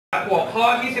หัวข้อ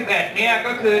ที่11เนี่ย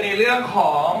ก็คือในเรื่องข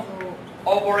องโ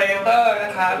อเปอเรเตอร์น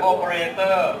ะครับโอเปอเรเตอ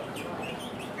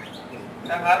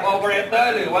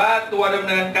ร์หรือว่าตัวดำ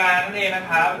เนินการนั่นเองนะ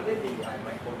ครับ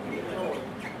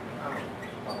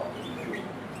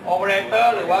โอเปอเรเตอ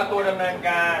ร์หรือว่าตัวดำเนิน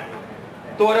การ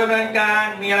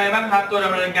มีอะไรบ้างครับตัวด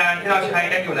ำเนินการที่เราใช้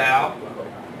กันอยู่แล้ว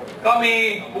ก็มี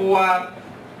บวก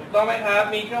ถูกต้องไหมครับ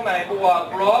มีเครื่องหมายบวก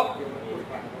ลบ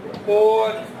คู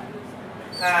ณ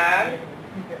หาร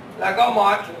แล้วก็ม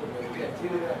อด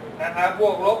นะครับบ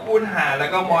วกลบคูณหารแล้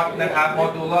วก็มอดนะครับโม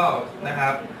ดูลัลนะครั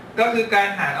บก็คือการ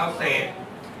หารเอาเศษ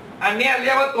อันนี้เรี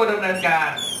ยกว่าตัวดำเนินการ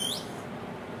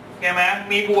ใช่ไหม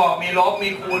มีบวกมีลบมี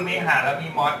คูณมีหารแล้วมี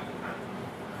มอด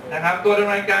นะครับตัวดำ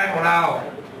เนินการของเรา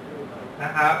น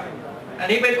ะครับอัน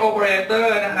นี้เป็นโอเปอเรเตอ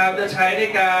ร์นะครับจะใช้ใน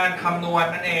การคำนวณ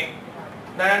นั่นเอง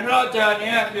ดังนั้นถ้าเราเจอเ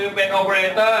นี่ยคือเป็นโอเปอเร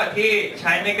เตอร์ที่ใ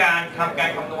ช้ในการทำการ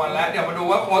คำนวณแล้วเดี๋ยวมาดู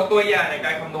ว่าโค้ดตัวอย่างในก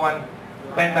ารคำนวณ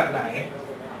เป็นแบบไหน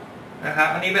นะครับ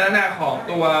อันนี้เป็นลักษณะของ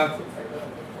ตัว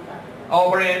โอเ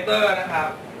ปอเรเตอร์นะครับ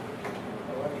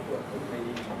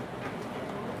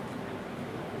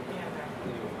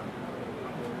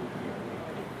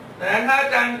ดังนั้นถ้าอา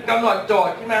จารย์กำหนดโจท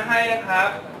ย์ที่มาให้นะครับ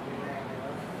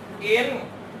int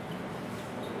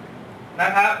นะ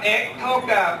ครับ x เท่า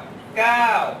กับ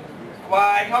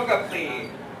9 y เท่ากับ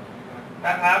4น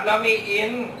ะครับแล้วมี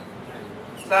int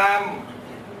sum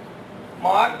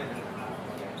mod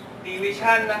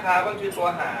division นะครับก็คือตัว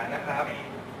หารนะครับ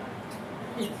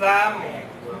sum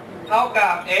เท่ากั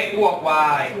บ x บวก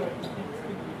y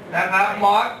นะครับ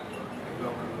mod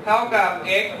เท่ากับ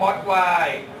x mod y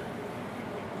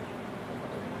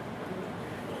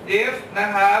diff นะ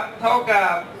ครับเท่ากั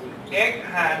บ x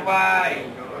หาร y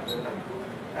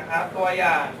นะครับตัวอ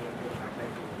ย่าง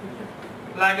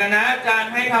หลังจากนั้นอาจาร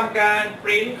ย์ให้ทำการ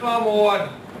print ข้อมูล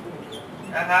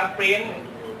นะครับ print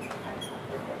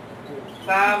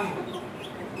sum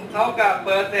เท่ากับ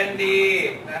%d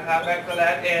นะครับ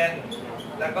backslash n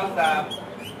แล้วก็ sum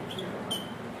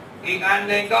อีกอัน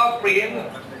หนึ่งก็ print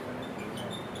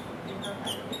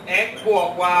x บวก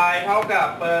y เท่ากับ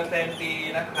%d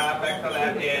นะครับ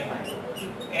backslash n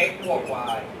x บวก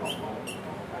y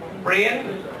print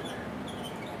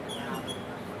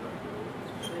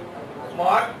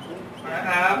mod นะ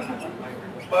ครับ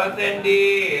%d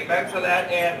backslash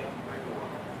n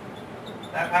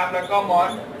นะครับแล้วก็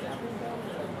mod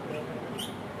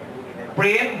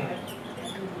print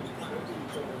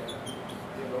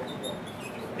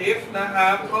diff นะครั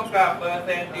บเท่ากับ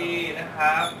%d นะค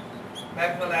รับ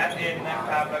backslash n นะค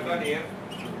รับแล้วก็ diff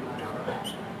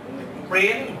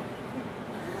print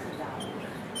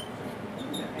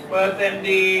 %d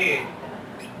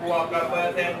บวกกับ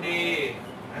%d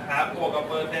นะครับบวกกับ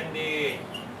%d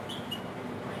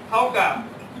เท่ากับ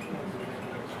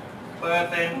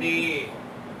%d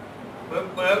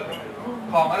ปึ๊บ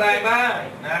ของอะไรบ้าง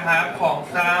นะครับของ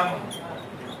sum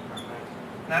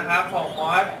นะครับของ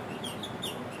mod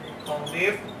ของ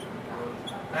diff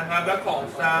นะครับแล้วของ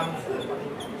sum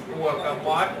บวกกับ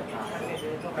mod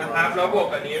นะครับแล้วบวก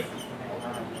กับ diff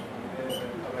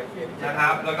นะครั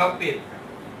บแล้วก็ปิด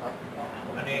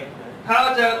อันนี้ถ้าเรา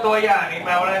เจอตัวอย่างนี้ม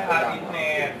าว่าอะไรครับ int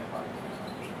main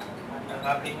นะค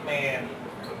รับ int main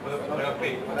ปึ๊บแล้ว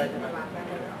ปิด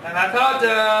นะครับถ้าเรา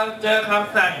เจอค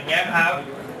ำสั่งอย่างเงี้ยครับ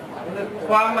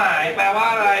ความหมายแปลว่า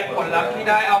อะไรผลลัพธ์ที่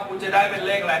ได้เอาคุณจะได้เป็นเ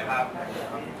ลขอะไรครับ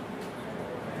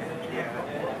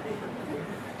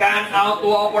การเอา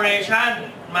ตัว operation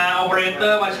มา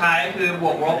operator มาใช้คือบ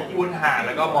วกลบคูณหารแ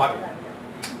ล้วก็ mod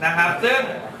นะครับซึ่ง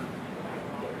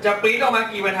จะปริ้นออกมา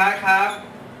กี่บรรทัดครับ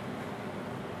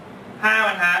5 บ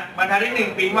รรทัดที่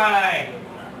1ปริ้นว่าอะไร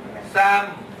sum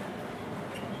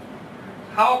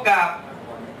เท่ากับ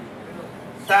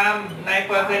sum ใน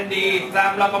 %d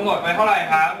sum เรากำหนดไว้เท่าไหร่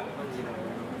ครับ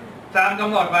sum ก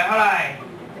ำหนดไว้เท่าไหร่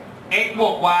x บ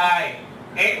วก y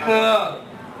x คือ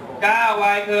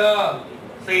9 y คือ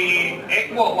4 x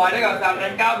บวก y เท่ากับ3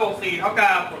นั้น9บวก4เท่า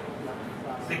กับ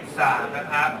13นะ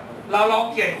ครับเราลอง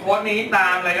เขียนโค้ดนี้ตา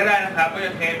มอะไรก็ได้นะครับก็จ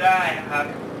ะเทสได้นะครับ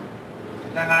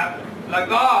แล้ว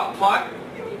ก็ mod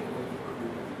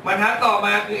บรรทัดต่อม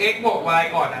าคือ x บวก y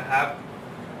ก่อนนะครับ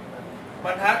บ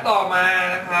รรทัดต่อมา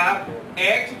นะครับ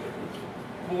x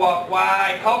บวก y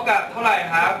เท่ากับเท่าไหร่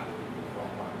ครับ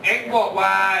x บวก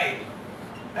y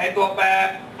ในตัวแปร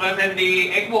%d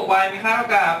x บวก y มีค่าเท่า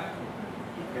กับ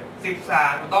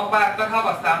13ถูกต้องป่ะก็เท่า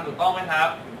กับ sum ถูกต้องไหมครับ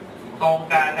ตรง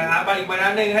กันนะครับอีกบรรทั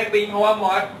ดหนึ่งให้ปริ้นเพราะว่า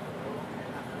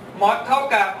mod เท่า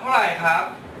กับเท่าไหร่ครับ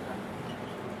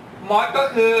mod ก็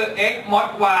คือ x mod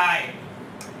y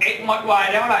x mod y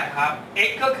ได้เท่าไหร่ครับ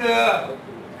x ก็คือ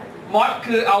mod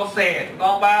คือเอาเศษต้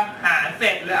องป่ะหารเศ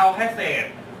ษแล้วเอาแค่เศษ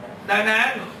ดังนั้น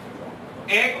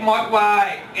x mod y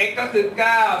x ก็คือ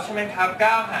9ใช่ไหมครับ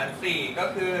9หาร4ก็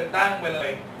คือตั้งไปเล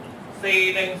ย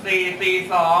4 1 4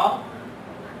 4 2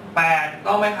 8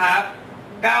ต้องไหมครับ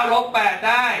9ลบ8ไ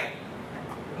ด้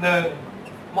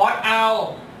1 mod เอา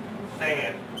เศ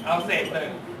ษ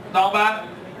1ต้องปะ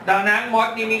ดังนั้น mod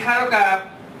นี้มีค่าเท่ากับ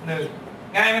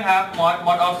1ง่ายไหมครับ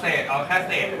mod เอาเศษเอาแค่เ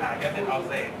ศษหาแค่เศษเอา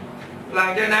เศษหลัง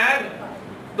จากนั้น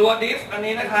ตัว div อัน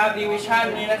นี้นะครับ division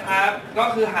นี้นะครับก็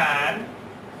คือหาร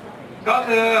ก็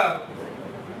คือ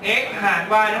x หาร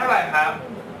y เท่าไหร่ครับ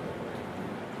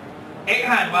x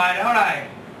หาร y เท่าไหร่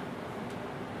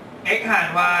x หาร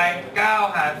y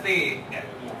 9หาร4เนี่ย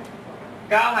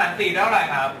9หาร4เท่าไหร่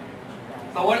ครับ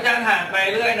สมมติอาจารย์หารไป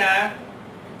เรื่อยนะ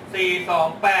4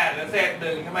 2 8หรือเศษ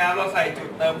1ใช่ไหมครับเราใส่จุด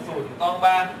เติม0ถูกต้อง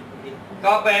ป่ะ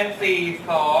ก็เป็น4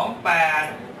 2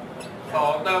 8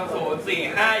 2เติม0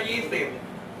 4 5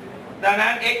 20ดังนั้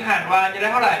น x หาร y จะได้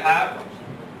เท่าไหร่ครับ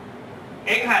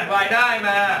x หาร y ได้ม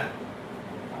า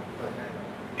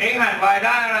x หาร y ไ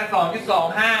ด้อะไร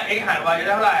 2.25 x หาร y จะไ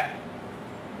ด้เท่าไหร่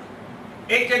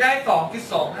x จะได้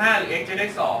 2.25 หรือ x จะได้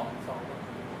2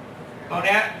ตรง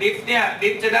นี้ div เนี่ย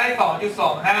div จะได้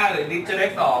 2.25 หรือ div จะได้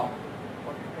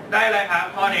2ได้อะไรครับ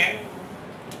ข้อนี้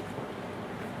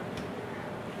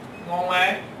งงไหม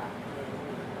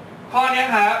ข้อนี้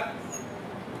ครับ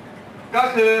ก็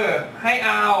คือให้เ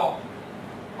อา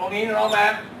ตรงนี้รู้ไหม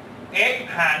x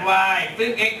หาร y ซึ่ง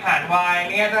x หาร y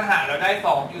เนี่ยถ้าหารเราได้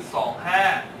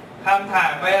 2.25 คำถา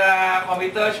มเวลาคอมพิ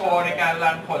วเตอร์โชว์ในการ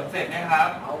รันผลเสร็จนะครับ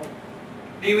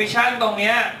division ตรง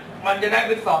นี้มันจะได้เ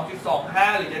ป็น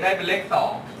 2.25 หรือจะได้เป็นเลข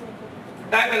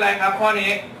2ได้เป็นอะไรครับข้อ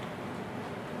นี้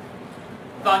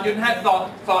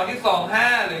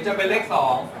 2.25 หรือจะเป็นเลข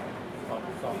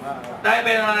2ได้เ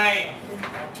ป็นอะไร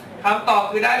คำตอบ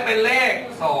คือได้เป็นเลข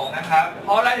2นะครับเพ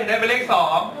ราะอะไรถึงได้เป็นเลข2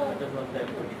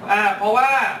เพราะว่า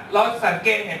เราสังเก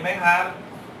ตเห็นไหมครับ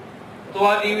ตัว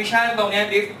division ตรงนี้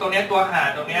div ตรงนี้ตัวหาร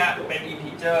ตรงนี้เป็น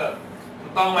integer ถู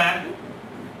กต้องไหม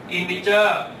integer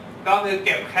ก็คือเ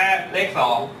ก็บแค่เลข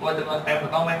2ตัวจำนวนเต็มถู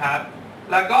กต้องไหมครับ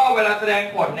แล้วก็เวลาแสดง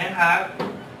ผลเนี่ยครับ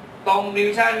ตรง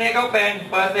division เนี่ยก็เป็น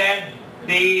เปอร์เซ็นต์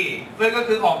ดีซึ่งก็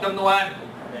คือของจำนวน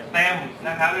เต็มน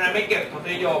ะครับดังนั้นไม่เก็บทศ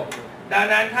นิยมดัง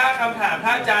นั้นถ้าคำถามถ้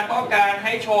าอาจารย์ต้องการใ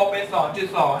ห้โชว์เป็น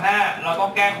 2.25 เราต้อ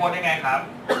งแก้โค้ดยังไงครับ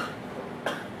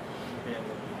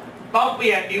ต้องเป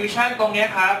ลี่ยน division ตรงนี้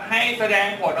ครับให้แสดง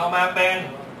ผลออกมาเป็น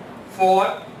float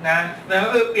นะนั่นก็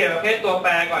คือเปลี่ยนประเภทตัวแป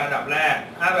รก่อนอันดับแรก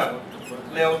ถ้าแบบ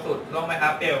เร็วสุดลงไหมครั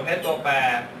บเปลี่ยนประเภทตัวแปร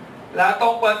แล้วตร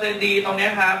งเปอร์เซ็นต์ดีตรงนี้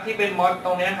ครับที่เป็น mod ต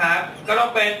รงนี้ครับก็ต้อ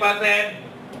งเป็นเปอร์เซ็นต์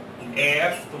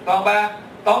f ถูกต้องป่ะ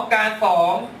ต้องการ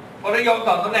2ทศนิยม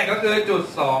2ตำแหน่งก็คือจุด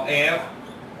2 f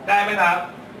ได้ไหมครับ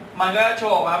มันก็โช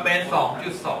ว์มาเป็น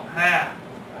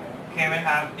 2.25 โอเคไหมค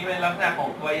รับนี่เป็นลักษณะของ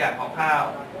ตัวอย่างคร่าว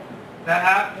ๆนะค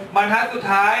รับบรรทัดสุด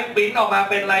ท้ายปริ้นออกมา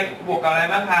เป็นอะไรบวกกับอะไร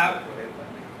บ้างครับ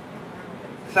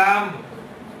ซัม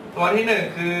ตัวที่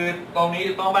1คือตรงนี้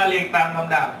ต้องมาเรียงตามล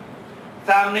ำดับ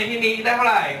ซัมในที่นี้ได้เท่า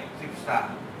ไหร่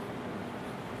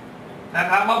13นะ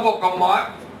ครับมาบวกกับม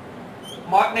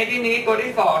อดในที่นี้ตัว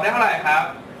ที่2ได้เท่าไหร่ครับ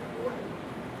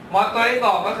มอดตัวที่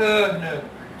2ก็คือ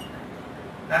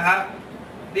1นะครับ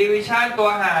division ตัว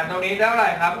หารตรงนี้ได้เท่าไหร่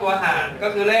ครับตัวหารก็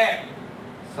คือเลข2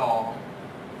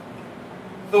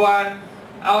ส่วน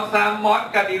เอาซัมมอด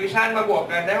กับ division มาบวก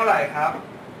กันได้เท่าไหร่ครับ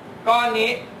ก้อน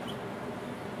นี้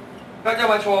ก็จะ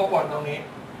มาโชว์ผลตรงนี้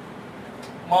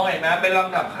มองเห็นไหมเป็นล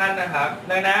ำดับขั้นนะครับ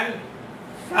ดังนั้น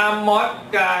ซัมมอด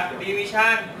กับ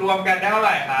division รวมกันได้เท่าไห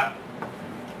ร่ครับ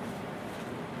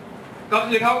ก็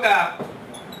คือเท่ากับ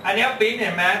อันนี้ปริ้นเ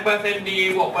ห็นไหมเปอร์เซ็นต์ดี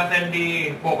บวกเปอร์เซ็นต์ดี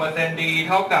บวกเปอร์เซ็นต์ดี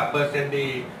เท่ากับเปอร์เซ็นต์ดี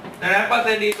ดังนั้นเปอร์เ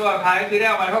ซ็นต์ดีตัวสุดท้ายคือได้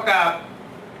ออกมาเท่ากับ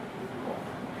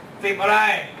10อะไร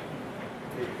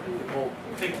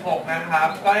16นะครับ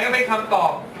ตอนนี้ก็เป็นคำตอ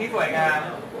บที่สวยงาม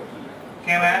โอเค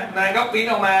ไหมดังนั้นก็ปริ้น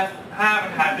ออกมา5บร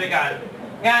รทัดด้วยกัน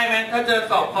ง่ายไหมถ้าเจอ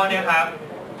สอบข้อนี้ครับ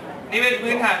นี่เป็น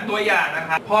พื้นฐานตัวอย่างนะค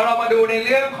รับพอเรามาดูในเ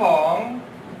รื่องของ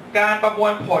การประมว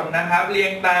ลผลนะครับเรีย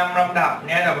งตามลำดับเ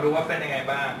นี่ยเรามาดูว่าเป็นยังไง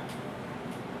บ้าง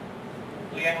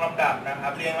เรียงลำดับนะครั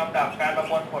บเรียงลำดับการประ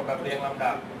มวลผลแบบเรียงลำ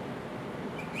ดับ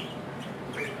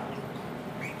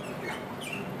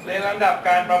เรียงลำดับก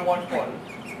ารประมวลผล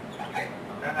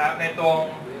นะครับในตรง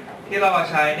ที่เรา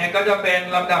ใช้เนี่ยก็จะเป็น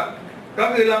ลำดับก็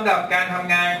คือลำดับการท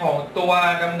ำงานของตัว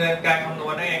ดำเนินการคำนว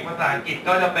ณนั่นเองภาษาอังกฤษ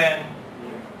ก็จะเป็น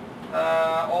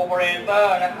operator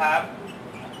นะครับ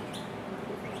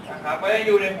ไม่ได้อ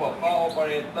ยู่ในหัวข้อ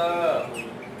operator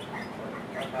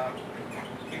นะครับ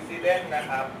Precedence นะ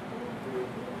ครับ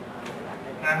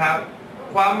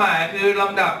ความหมายคือล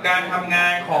ำดับการทำงา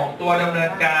นของตัวดำเนิ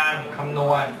นการคำน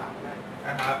วณน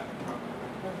ะครับ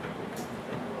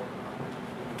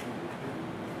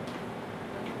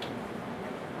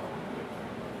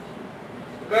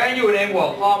ก็ยังอยู่ในหัว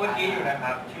ข้อเมื่อกี้อยู่นะค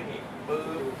รับชื่อนี้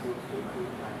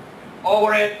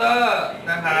operator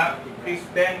นะครับ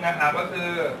Precedence นะครับก็คื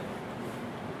อ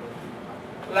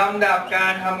ลำดับกา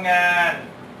รทำงาน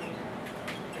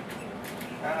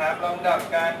นะครับลำดับ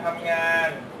การทำงาน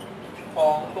ขอ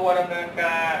งตัวดำเนินก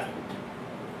าร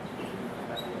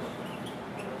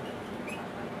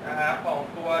นะครับของ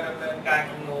ตัวดำเนินการ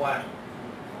คำนวณ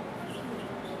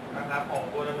นะครับของ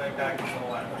ตัวดำเนินการคำน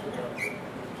วณ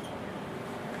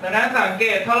ดังนั้นสังเก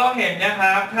ตถ้าเราเห็นนะค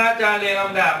รับถ้าจะเรียงล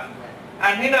ำดับอั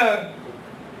นที่หนึ่ง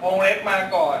วงเล็บมา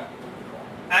ก่อน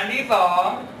อันที่สอง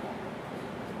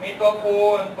มีตัวคู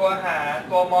ณตัวหาร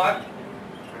ตัวมอด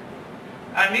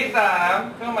อันที่สาม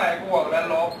เครื่องหมายบวกและ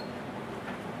ลบ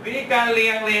วิธีการเรี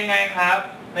ยงไงครับ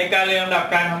ในการเรียงลำดับ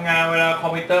การทำงานเวลาคอม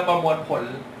พิวเตอร์ประมวลผล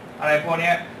อะไรพวก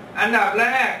นี้อันดับแร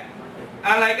ก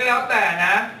อะไรก็แล้วแต่น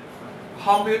ะค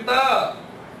อมพิวเตอร์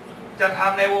จะท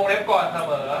ำในวงเล็บก่อนเส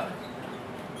มอ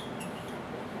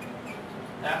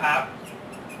นะครับ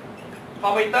คอ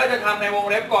มพิวเตอร์จะทำในวง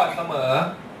เล็บก่อนเสมอ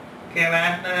โอเคไหม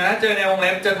ถ้าเจอในวงเ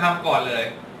ล็บจะทำก่อนเลย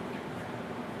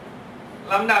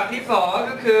ลำดับที่สอง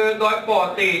ก็คือโดยปก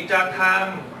ติจะท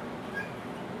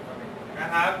ำนะ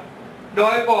ครับโด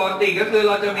ยปกติก็คือเ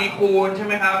ราจะมีคูณใช่ไ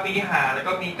หมครับมีหารแล้ว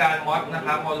ก็มีการมอดนะค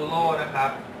รับโมดูโลนะครับ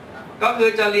ก็คือ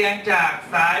จะเรียงจาก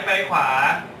ซ้ายไปขวา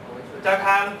จะท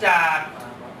ำจาก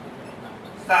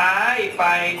ซ้ายไป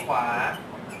ขวา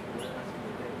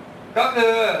ก็คื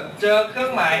อเจอเครื่อ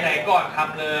งหมายไหนก่อนท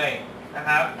ำเลยนะค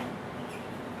รับ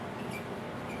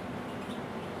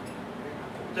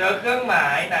เจอเครื่องหมา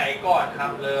ยไหนก่อนท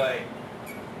ำเลย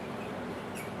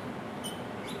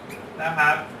นะค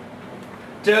รับ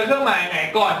เจอเครื่องหมายไหน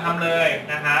ก่อนทำเลย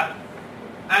นะครับ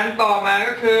อันต่อมา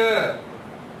ก็คือ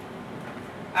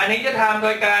อันนี้จะทำโด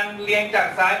ยการเรียงจาก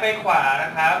ซ้ายไปขวาน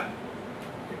ะครับ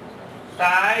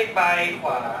ซ้ายไปข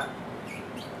วา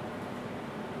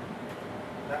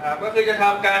นะครับก็คือจะท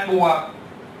ำการบวก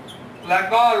แล้ว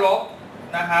ก็ลบ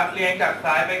นะครับเรียงจาก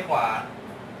ซ้ายไปขวา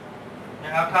น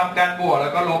ะครับทำการบวกแล้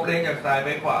วก็ลบเรียงจากซ้ายไป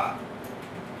ขวา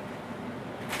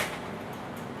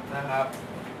นะครับ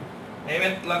นี่เป็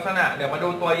นลักษณะเดี๋ยวมาดู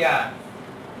ตัวอย่าง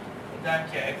อาจารย์เ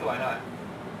ขียนให้สวยหน่อย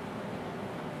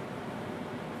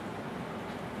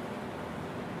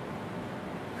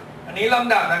อันนี้ล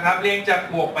ำดับนะครับเรียงจาก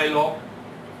บวกไปลบ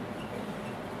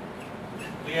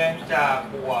เรียงจาก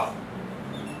บวก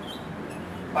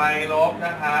ไปลบน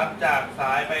ะครับจากซ้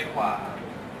ายไปขวา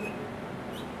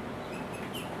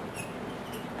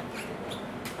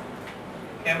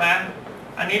เห็นไหม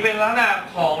อันนี้เป็นลักษณะ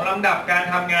ของลำดับการ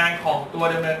ทำงานของตัว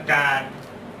ดำเนินการ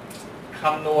ค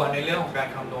ำนวณในเรื่องของการ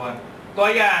คำนวณตัว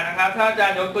อย่างนะครับถ้าอาจา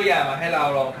รย์ยกตัวอย่างมาให้เรา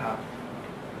ลองท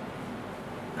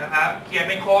ำนะครับเขียนเ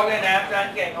ป็นโค้ดเลยนะอาจาร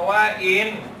ย์เขียนคำว่า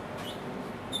int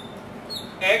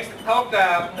x เท่ากั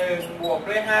บ1บวก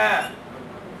ด้วย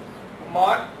5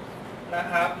 mod นะ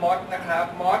ครับ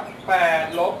mod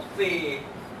 8ลบ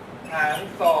4หาร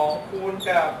2คูณ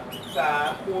กับ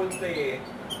3คูณ4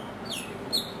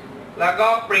แล้วก็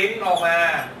ปริ้นออกมา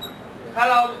ถ้า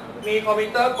เรามีคอมพิว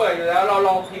เตอร์เปิดอยู่แล้วเราล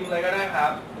องพิมพ์เลยก็ได้ครั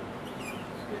บ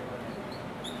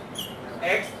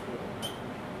x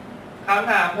ค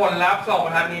ำถามผลลัพธ์2บร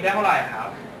รทัดนี้ได้เท่าไหร่ครับ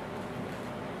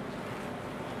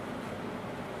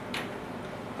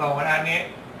2บรรทัดนี้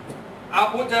เอา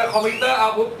พุทเจอคอมพิวเตอร์เอา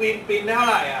พุทปริ้นได้เท่า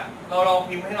ไหร่อ่ะเราลอง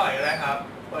พิมพ์ให้หน่อยก็ได้ครับ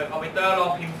เปิดคอมพิวเตอร์ลอ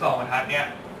งพิมพ์2บรรทัดเนี้ย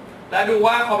แล้วดู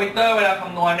ว่าคอมพิวเตอร์เวลาค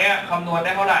ำนวณเนี่ยคำนวณไ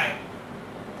ด้เท่าไหร่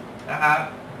นะครับ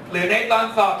หรือในตอน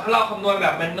สอบถ้าเราคำนวณแบ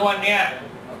บแมนนวลเนี่ย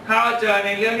ถ้าเราเจอใน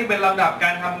เรื่องที่เป็นลำดับกา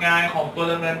รทำงานของตัว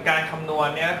ดำเนินการคำนวณ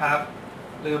เนี่ยครับ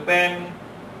หรือเป็น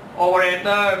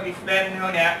operator precedence เท่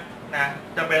านี้นะ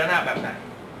จะเป็นลักษณะแบบไหน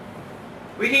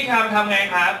วิธีทำไง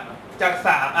ครับจาก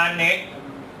3อันนี้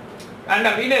อัน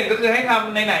ดับที่1ก็คือให้ท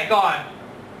ำในไหนก่อน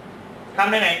ท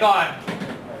ำในไหนก่อน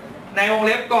ในวงเ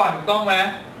ล็บก่อนถูกต้องไหม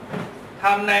ท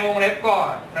ำในวงเล็บก่อ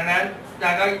นดังนั้นอาจา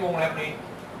รย์ก็วงเล็บนี้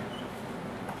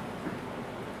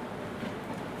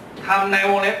ทำใน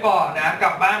วงเล็บก่อนนะก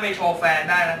ลับบ้านไปโชว์แฟน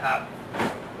ได้นะครับ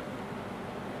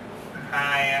ไฮ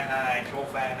โชว์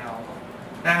แฟนเอา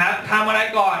นะครับทำอะไร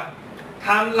ก่อน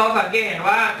เราสังเกตเห็น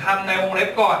ว่าทำในวงเล็บ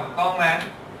ก่อนถูกต้องไหม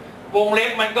วงเล็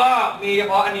บมันก็มีเฉ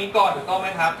พาะอันนี้ก่อนถูกต้องไหม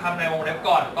ครับทำในวงเล็บ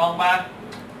ก่อนถูกต้องปะ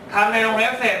ทำในวงเล็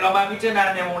บเสร็จเรามาพิจารณา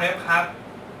ในวงเล็บครับ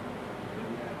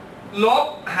ลบ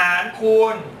หารคู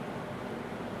ณ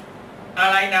อะ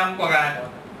ไรนำกว่ากัน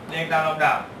เรียงตามลำ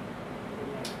ดับ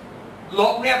ล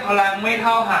บเนี่ยพลังไม่เ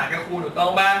ท่าหารกับคูณถูกต้อ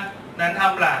งบ้างนั้นท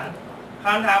ำหลังค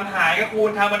ำถามหารกับคูณ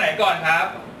ทำอันไหนก่อนครับ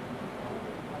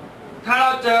ถ้าเร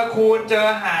าเจอคูณเจอ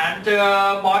หารเจอ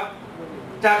มอด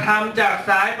จะทำจาก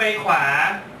ซ้ายไปขวา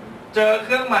เจอเค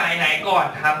รื่องหมายไหนก่อน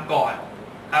ทำก่อน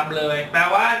ทำเลยแปล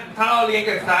ว่าถ้าเราเรียง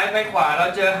จากซ้ายไปขวาเรา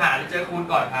เจอหารหรือเจอคูณ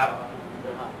ก่อนครับ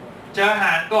เจอห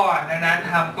ารก่อนดังนั้น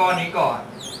ทำก้อนนี้ก่อน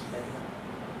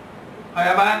เข้าใจ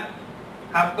ปะ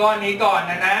ทำก้อนนี้ก่อน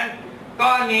ดังนั้น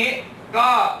ก้อนนี้ก็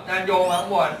จะโยงมาข้าง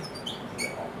บน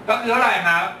ก็คือเท่าไหร่ค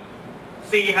รับ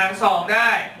4 หาร 2ได้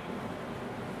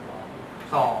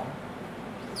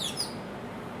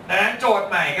2ดังนั้นโจทย์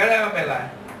ใหม่ก็ได้มาเป็นอะไร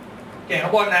เขียนข้า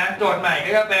งบนนะโจทย์ใหม่ก็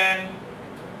จะเป็น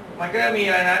มันก็จะมี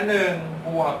อะไรนะ1 บ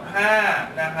วก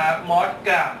 5นะครับมอด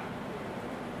กับ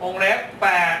วงเล็บ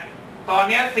8ตอน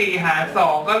นี้4 หาร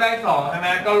 2ก็ได้2ใช่ไหม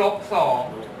ก็ลบ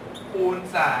2คูณ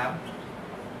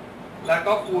3แล้ว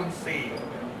ก็คูณ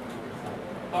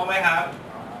4ต้องไหมครับ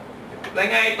แล้ว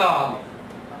ไงต่อ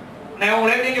ในวงเ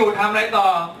ล็บที่อยู่ทำอะไรต่อ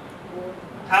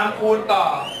ทำคูณต่อ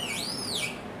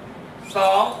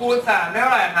2คูณ3ได้เท่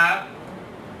าไหร่ครับ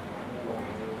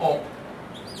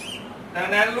6ดัง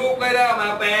นั้นลูกก็ได้ออกม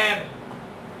าเป็น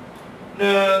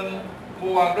1 บ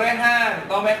วกด้วย5ถูก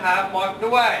ต้องไหมครับมอด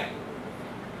ด้วย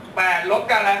8ลบ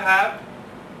กันอะไรครับ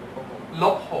ล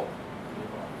บ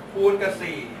6คูณกับ4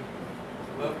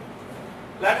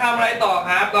แล้วทำอะไรต่อค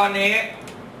รับตอนนี้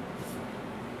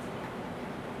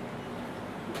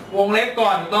วงเล็บก่อ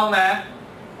นถูกต้องไหม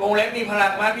วงเล็บมีพลั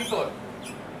งมากที่สุด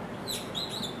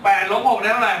8ลบ6ได้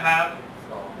เท่าไหร่ครับ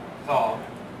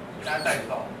2ได้ใส่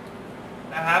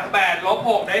2นะครับ8ลบ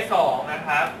6ได้2นะค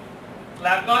รับแ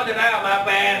ล้วก็จะได้ออกมาเ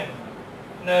ป็น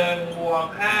1 บวก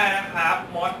 5นะครับ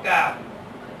มดกับ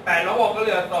8ลบ6ก็เห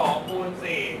ลือ2คูณ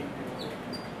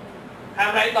4ทำ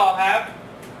อะไรต่อครับ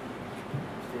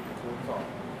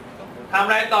ทำอ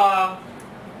ะไรต่อ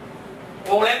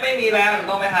วงเล็บไม่มีแล้วถูก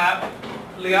ต้องไหมครับ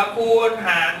เหลือคูณห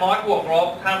ารมอดบวกลบ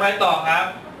ทำอะไรต่อครับ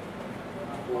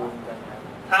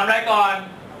ทำอะไรก่อน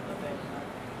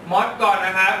มอดก่อนน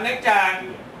ะครับเนื่องจาก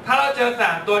ถ้าเราเจอ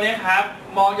3ตัวนี้ครับ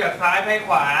มองจากซ้ายไปข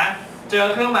วาเจอ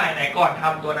เครื่องหมายไหนก่อนท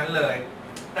ำตัวนั้นเลย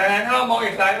ดังนั้นถ้าเรามองจ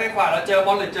ากซ้ายไปขวาเราเจอม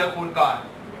อดหรือเจอคูณก่อน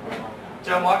เจ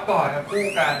อมอดก่อนครับคู่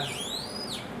กัน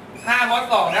5มอด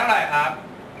2ได้เท่าไหร่ครับ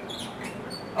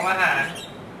เอามาหาร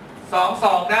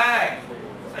2ได้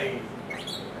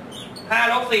4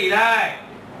 5ลบ4ได้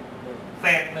เศ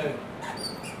ษ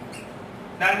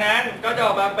1ดังนั้นก็จะอ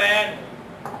อกมาเป็น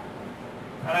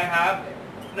อะไรครับ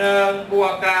1 บว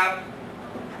กกับ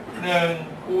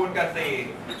1คูณกับ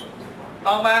4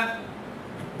ต้องมา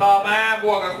ต่อมาบ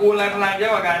วกกับคูณอะไรพลังเยอ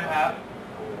ะกว่ากันครับ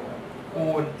คู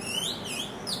ณ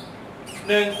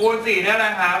1คูณ4ได้น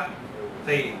ะครับ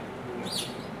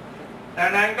4ดัง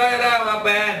นั้นก็จะได้มาเ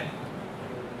ป็น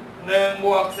1 บ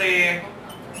วก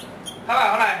 4เท่าไ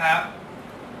หร่ครับ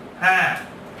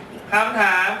5คำถ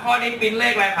ามข้อนี้ปริ้นเล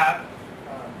ขอะไรครับ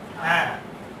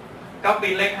5ก็ป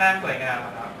ริ้นเลข5สวยงาม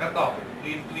ครับก็ตอบ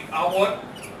รีเอาท์พุต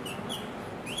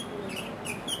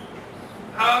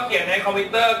ถ้าเราเขียนในคอมพิว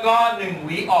เตอร์ก็1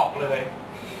 วิออกเลย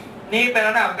นี่เป็นร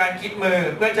ะดับการคิดมือ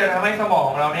เพื่อจะทำให้สมอง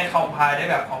เราเนี่ยคอมไพล์ได้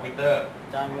แบบคอมพิวเตอร์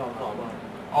จานมีออกสอบบ้าง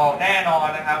ออกแน่นอน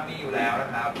นะครับมีอยู่แล้วน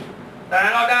ะครับดังนั้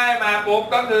นเราได้มาปุ๊บ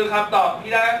ก็คือคำตอบ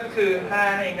ที่ได้ก็คือ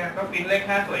5เองนะก็ปริ้นเลข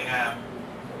5สวยงาม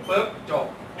ปุ๊บจบ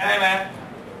ง่ายไหม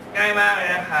ง่ายมากเลย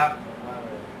นะครับ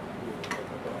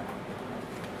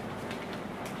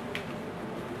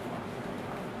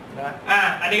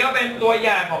อันนี้ก็เป็นตัวอ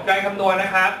ย่างของการคำนวณน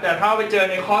ะครับแต่ถ้าไปเจอ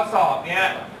ในข้อสอบเนี่ย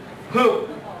พึบ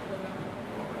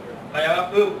อะไรวะ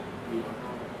พึบ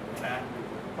นะ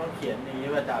ต้องเขียนนี้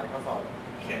อาจารย์ข้อสอบ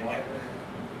เขียน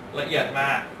ละเอียดม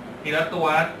ากทีละตัว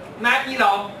หน้าที่เร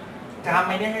าจำ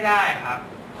ไม่ได้ให้ได้ครับ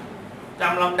จ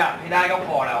ำลำดับให้ได้ก็พ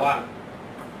อแล้วอะ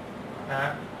น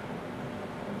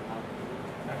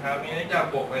ะครับนี่จะ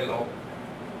บวกไปลบ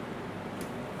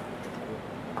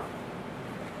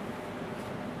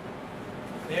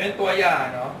นี่เป็นตัวอย่าง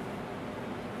เนาะ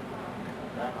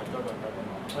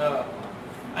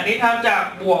อันนี้ทำจาก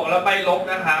บวกแล้วไปลบ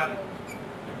นะครับ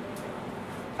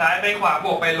ซ้ายไปขวาบ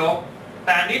วกไปลบแ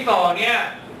ต่อันที่2เนี่ย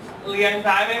เรียง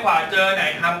ซ้ายไปขวาเจอไหน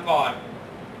ทำก่อน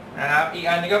นะครับอีก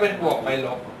อันนี้ก็เป็นบวกไปล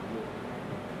บ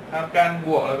ทำการบ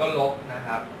วกแล้วก็ลบนะค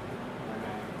รับ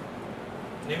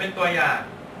นี่เป็นตัวอย่าง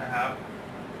นะครับ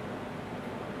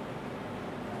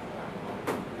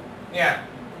เนี่ย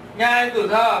ง่ายสุด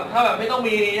ถ้าแบบไม่ต้อง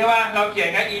มีนี้ใช่ป่ะเราเขียน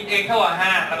แค่ int x เท่ากับ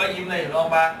5แล้วก็ยิ้มเลยถูกต้อง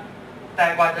ป่ะแต่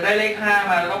กว่าจะได้เลข5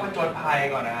มาเราต้องผจญภัย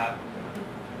ก่อนนะครับ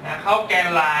นะเข้าแกน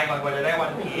ไลน์ก่อนกว่าจะได้วั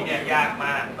นพีเนี่ยยากม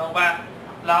ากถูกต้องป่ะ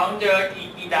เราต้องเจอ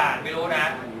กี่ด่านไม่รู้นะ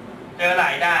เจอหลา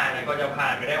ยด่านเนี่ยก็จะผ่า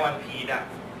นไปได้วันพีนะ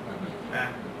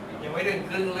ยังไม่ถึง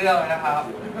ครึ่งเรื่องนะครับ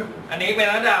อันนี้เป็น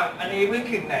ระดับอันนี้เพิ่ง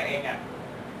ถึงไหนเองอ่ะ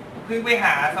เพิ่งไปห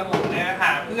าสมุดเนี่ยห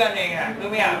าเพื่อนเองอ่ะเพิ่ง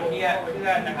ไปหาเพื่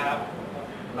อนนะครับ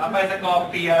แล้วไปสกอร์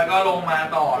เปียแล้วก็ลงมา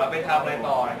ต่อแล้วไปทำอะไร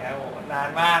ต่ออย่างเงี้ยโหนาน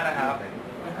มากนะครับ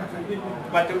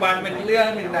ปัจจุบันเป็นเรื่อง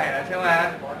ถึงไหนแล้วใช่ไหม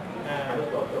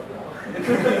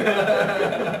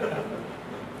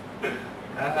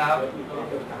นะครับ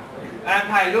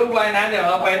ถ่ายรูปไว้นะเดี๋ยวเ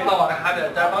ราไปต่อนะครับเดี๋ยว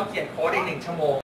จะต้องเขียนโค้ดอีก1 ชั่วโมง